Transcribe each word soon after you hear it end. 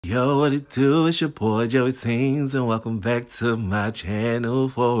Yo, what it do? It's your boy JOEYSINGS, and welcome back to my channel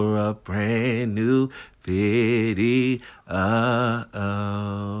for a brand new video.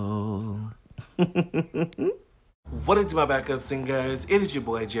 What it do, my backup singers? It is your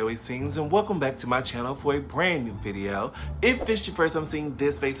boy JOEYSINGS, and welcome back to my channel for a brand new video. If this is your first time seeing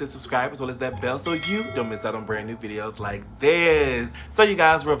this face, and subscribe as well as that bell so you don't miss out on brand new videos like this. So you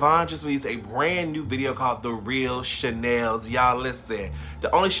guys, Ravon just released a brand new video called The Real Chanels. Y'all listen, the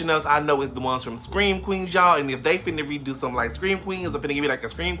only Chanels I know is the ones from Scream Queens, y'all, and if they finna redo something like Scream Queens or finna give me like a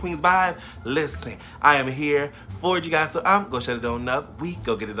Scream Queens vibe, listen, I am here for you guys, so I'm gonna shut it on up. We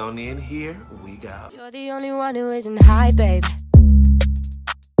go get it on in. Here we go. You're the only one who isn't high, babe.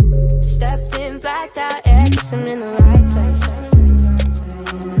 Stepped in, blacked out, yeah, 'cause I'm in the right place.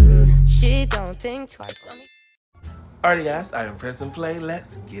 She don't think twice. Alrighty guys, I am pressing play.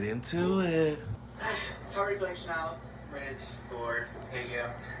 Let's get into it. How are you doing, Chanel? Rich, bored, hate you.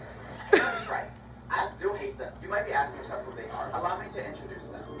 That's right. I do hate them. You might be asking yourself who they are. Allow me to introduce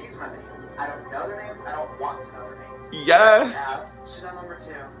them. These are my minions. I don't know their names. I don't want to know their names. Yes. Chanel number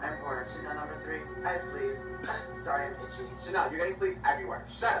 2, I'm bored. Chanel number 3, I have fleas. Sorry, I'm itchy. Chanel, you're getting fleas everywhere.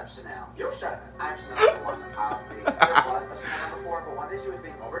 Shut up, Chanel. You shut up. I'm Chanel number 1. There was a Chanel number 4, but one day she was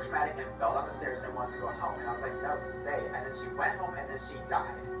being over dramatic and fell down the stairs and wanted to go home. And I was like, no, stay. And then she went home and then she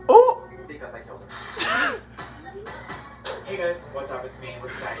died. Oh. Because I killed her. Hey guys, what's up? It's me.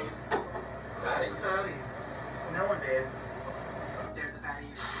 What's the fatties? Fatties. No one did. They're the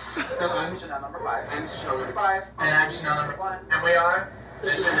fatties. I'm Chanel number 5. I'm Chanel number 5. And I'm Chanel number 1. And we are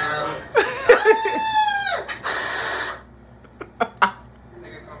the Chanels.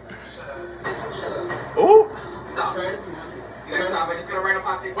 Shut up. Oh. Stop. You guys stop. I'm just gonna write a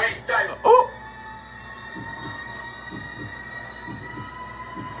plastic. Wait, guys. Oh.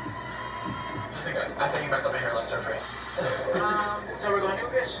 I think you messed up my hairline surgery. So we're going to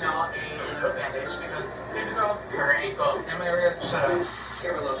get Chanel a little bandage because baby girl, her ankle, and my wrist. Shut up.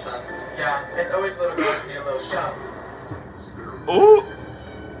 Give her a little shove. Yeah, it's always little girls who need a little shove. Oh.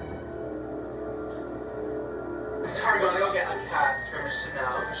 So we're going to go get a cast from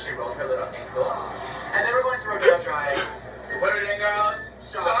Chanel because she rolled her little ankle. And then we're going to rodeo drive. What are we doing, girls?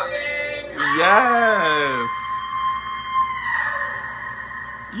 Shopping! Yes.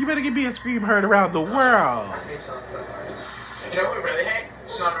 You better get me a scream heard around the world. You know who we really hate?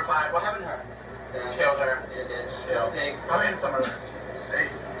 Chanel number 5. What happened to her? Killed her. Killed. Probably in summer. State.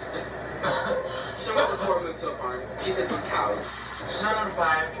 Chanel number 4 moved to a farm. She said some cows. Chanel number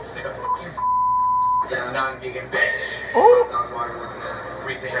 5 can stick a fucking non-vegan bitch. Oh. Dog water looking at us.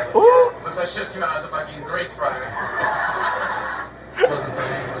 Greasy hair. Oh. Looks like she just came out of the fucking grease fryer. Wasn't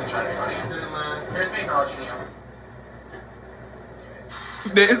funny. Wasn't trying to be funny. Didn't laugh. Here's me acknowledging you.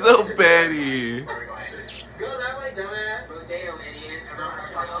 They're so petty. Where are we going? Go that way, dumbass. Rodeo, idiot. Oh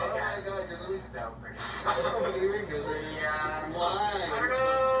my god, you're literally so pretty. Yeah. Why? I don't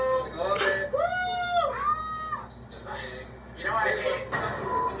know. Go up there. Woo! You know what I hate?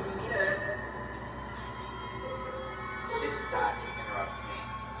 You need it. She did not just interrupt me.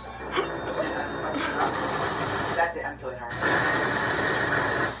 She did not just interrupt me. That's it, I'm killing her.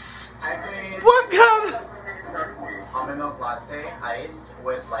 I mean, What kind of? almond milk latte, iced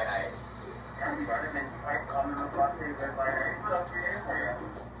with light ice.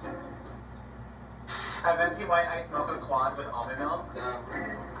 A venti white ice mocha quad with almond milk.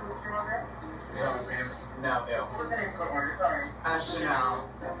 No, ew. Chanel.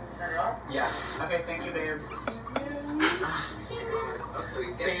 Yeah. Okay, thank you, babe. Oh, so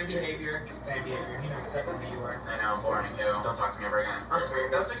he's getting behavior. Bad behavior. You know exactly who you are. I know, boring. Ew. Don't talk to me ever again. That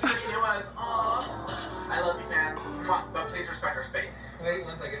was so cute you knew us. Aww. I love you, fans. But please respect our space. Wait,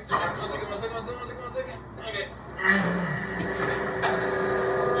 1 second. One second. Okay.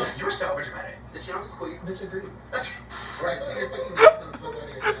 You were so overdramatic. Did she not just call you? Bitch, agree. Right, so you're fucking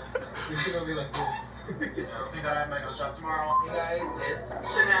you should go be like this. Thank God I have my nose shot tomorrow. Hey guys,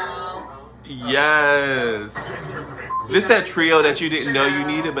 it's Chanel. Yes. This that trio that you didn't know you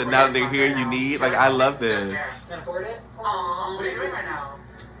needed, but now that they're here, you need. Like, I love this. Can afford it? Aww. What are you doing right now?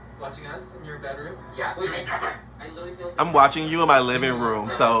 Watching us in your bedroom? Yeah, doing it. I literally feel like I'm watching you in my living room,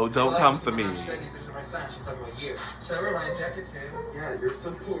 so don't come for me. She's talking about you. Should I wear my jacket too? Yeah, you're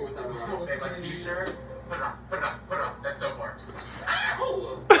so cool with that one. Babe, my t-shirt. Put it on, put it on, put it on. That's so far.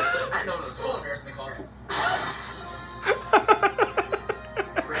 Ow! I know it was cool embarrassing me called.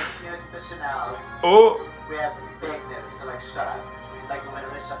 Break news with the Chanels. Oh. We have big news, so like shut up. Like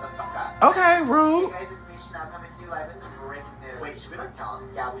literally shut the fuck up. Okay, Hey rude. guys, it's me Chanel coming to you live with some breaking news. Wait, should we like tell him?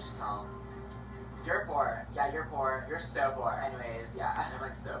 Yeah, we should tell him. You're poor. Yeah, you're poor. You're so poor. Anyways, yeah, I'm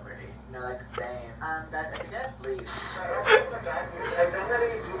like so pretty. No, like same. Guys, I can get please. I've done that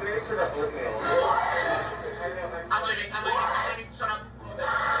in blueberries for the oatmeal. I'm leaving. Shut up. I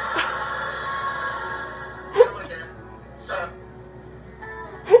don't want to hear. Shut up.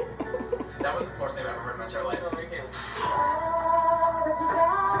 That was the worst thing I've ever heard in my entire life.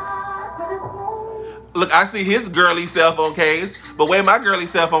 Look, I see his girly cell phone case, but where my girly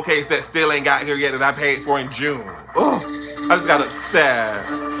cell phone case that still ain't got here yet that I paid for in June. Ugh, I just got upset.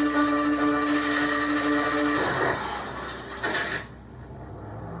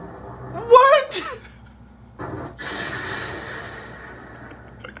 What?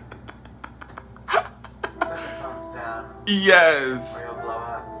 Yes. Or you'll blow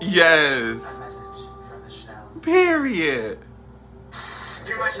up. Yes. A message from the Chanels. Period.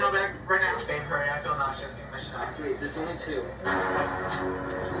 Give my Chanel back right now. Babe, hurry. I feel nauseous. Give me my Chanel. Wait, there's only 2.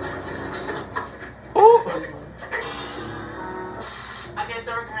 Ooh. Okay, so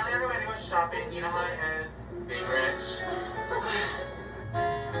we're currently on our way to go shopping. You know how it is. Being rich.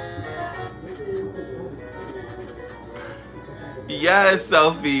 Yes,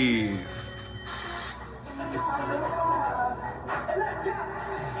 selfies.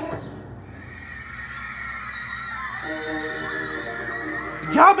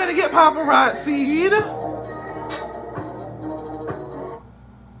 Y'all better get paparazzi'd.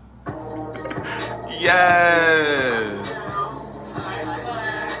 Yes.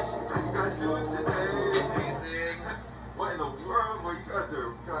 What in the world? What you guys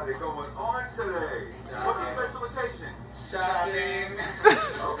got it going on today? What's the special occasion? Shopping.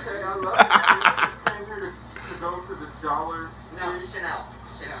 Okay, I love it. Came here to go to the dollar. No, Chanel.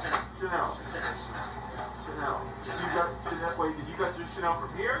 Chanel. Chanel. Chanel. Chanel. You got Chanel. Wait, did you got your Chanel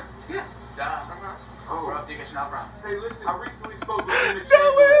from here? Yeah. Duh. Oh. Where else do you get Chanel from? Hey, listen. I recently spoke with Tina.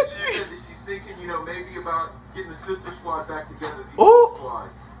 No way. She said that she's thinking, you know, maybe about getting the sister squad back together. The Ooh. squad.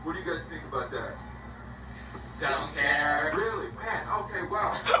 What do you guys think about that? Don't care. Really? Man, okay,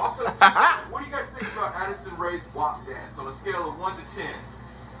 wow. Also, what do you guys think about Addison Rae's WAP dance on a scale of 1 to 10?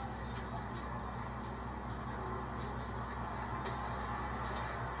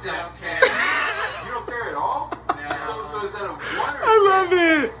 Don't care. You don't care at all? No. So is that a 1 or I love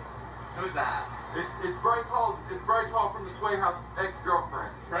it. Who's that? It's Bryce Hall from the Sway House's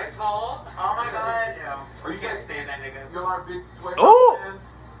ex-girlfriend. Bryce Hall? Oh my god. Ew. Are you can't guys- stand that nigga. Y'all are big Sway Oh. House fans?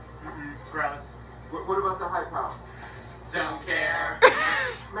 Gross. What about the Hype House? Don't care.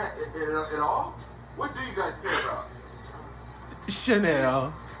 Man, at all? What do you guys care about?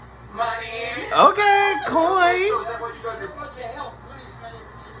 Chanel. Money. Okay, coin. So is that why you guys are...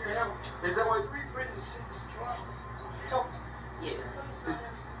 Is that why... Yes.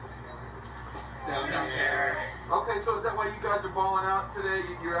 Don't care. Okay, so is that why you guys are balling out today?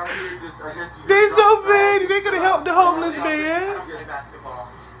 You're out here just, I guess you... They so bad. They gonna help the homeless I man. don't play basketball.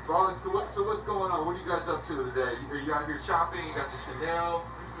 Balling, so what's going on? What are you guys up to today? Are you out here shopping? You got the Chanel?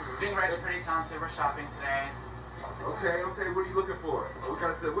 Being rich, pretty talented. We're shopping today. Okay, what are you looking for? We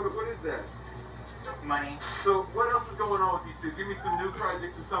got the, what is that? Money. So what else is going on with you two? Give me some new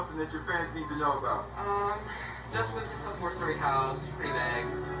projects or something that your fans need to know about. Just moved into a 4-story house. Pretty big.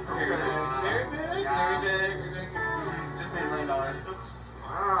 Okay. Very big. Yeah. Very big. Just made $1 million. Oops.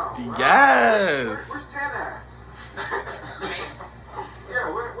 Wow. Yes. Where's Tana at? Yeah,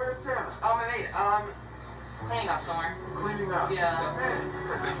 where's Tana? Oh, my maid. Cleaning up somewhere. Cleaning up. Yeah.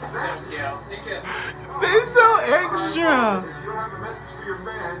 So cute. Thank you. They so extra. If you don't have a message for your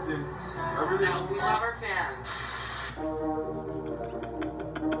fans, then I really... No, we love our fans.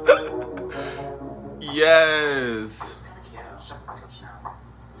 Yes. It's kind of cute. Shut the fuck up, Chanel.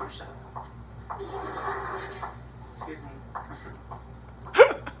 You shut up. Excuse me.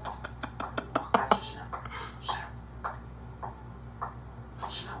 Oh, that's your Chanel. Shut up. Oh,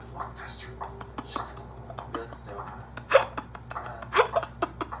 Chanel, walk faster. Shut up. You look so hot.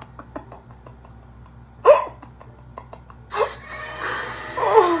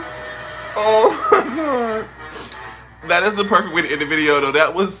 Oh my god. That is the perfect way to end the video though.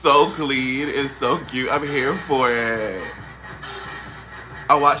 That was so clean. It's so cute. I'm here for it.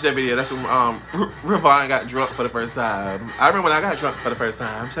 I watched that video. That's when Ravon got drunk for the first time. I remember when I got drunk for the first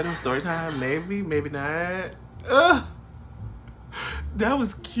time. Should I do a story time? Maybe, maybe not. That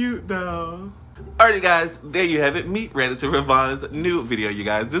was cute though. Alrighty guys, there you have it. Meet ready to Ravon's new video, you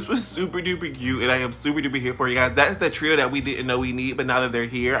guys. This was super duper cute and I am super duper here for you guys. That's the trio that we didn't know we need, but now that they're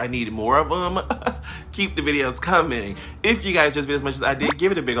here, I need more of them. Keep the videos coming. If you guys just did as much as I did,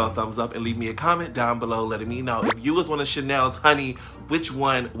 give it a big old thumbs up and leave me a comment down below letting me know if you was one of Chanel's honey, which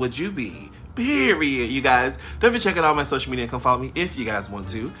one would you be? period, you guys. Don't forget to check out all my social media and come follow me if you guys want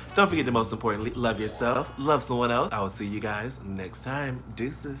to. Don't forget to most importantly, love yourself, love someone else. I will see you guys next time.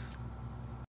 Deuces.